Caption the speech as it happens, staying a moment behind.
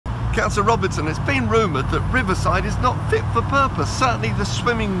Councillor Robertson, it's been rumoured that Riverside is not fit for purpose. Certainly the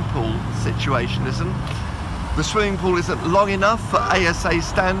swimming pool situation isn't. The swimming pool isn't long enough for ASA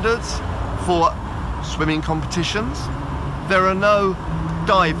standards for swimming competitions. There are no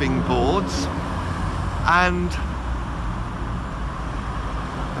diving boards and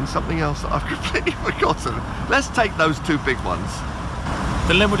something else that I've completely forgotten. Let's take those two big ones.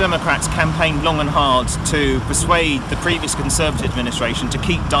 The Liberal Democrats campaigned long and hard to persuade the previous Conservative administration to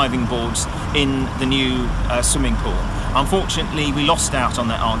keep diving boards in the new swimming pool. Unfortunately, we lost out on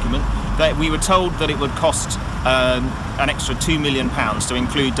that argument. We were told that it would cost an extra £2 million to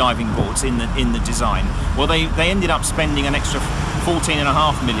include diving boards in the design. Well, they ended up spending an extra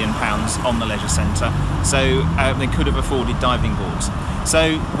 £14.5 million on the leisure centre, so they could have afforded diving boards.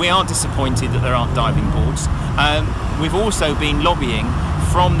 So we are disappointed that there aren't diving boards. We've also been lobbying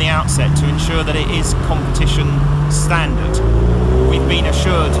from the outset to ensure that it is competition standard. We've been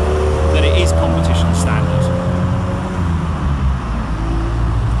assured that it is competition standard.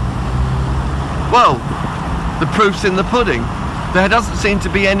 Well, the proof's in the pudding. There doesn't seem to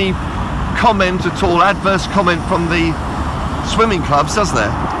be any comment at all, adverse comment from the swimming clubs, does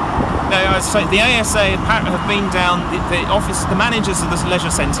there? No, so the ASA have been down, the managers of the leisure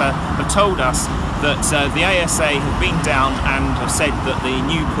centre have told us that the ASA have been down and have said that the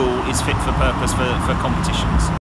new pool is fit for purpose for competitions.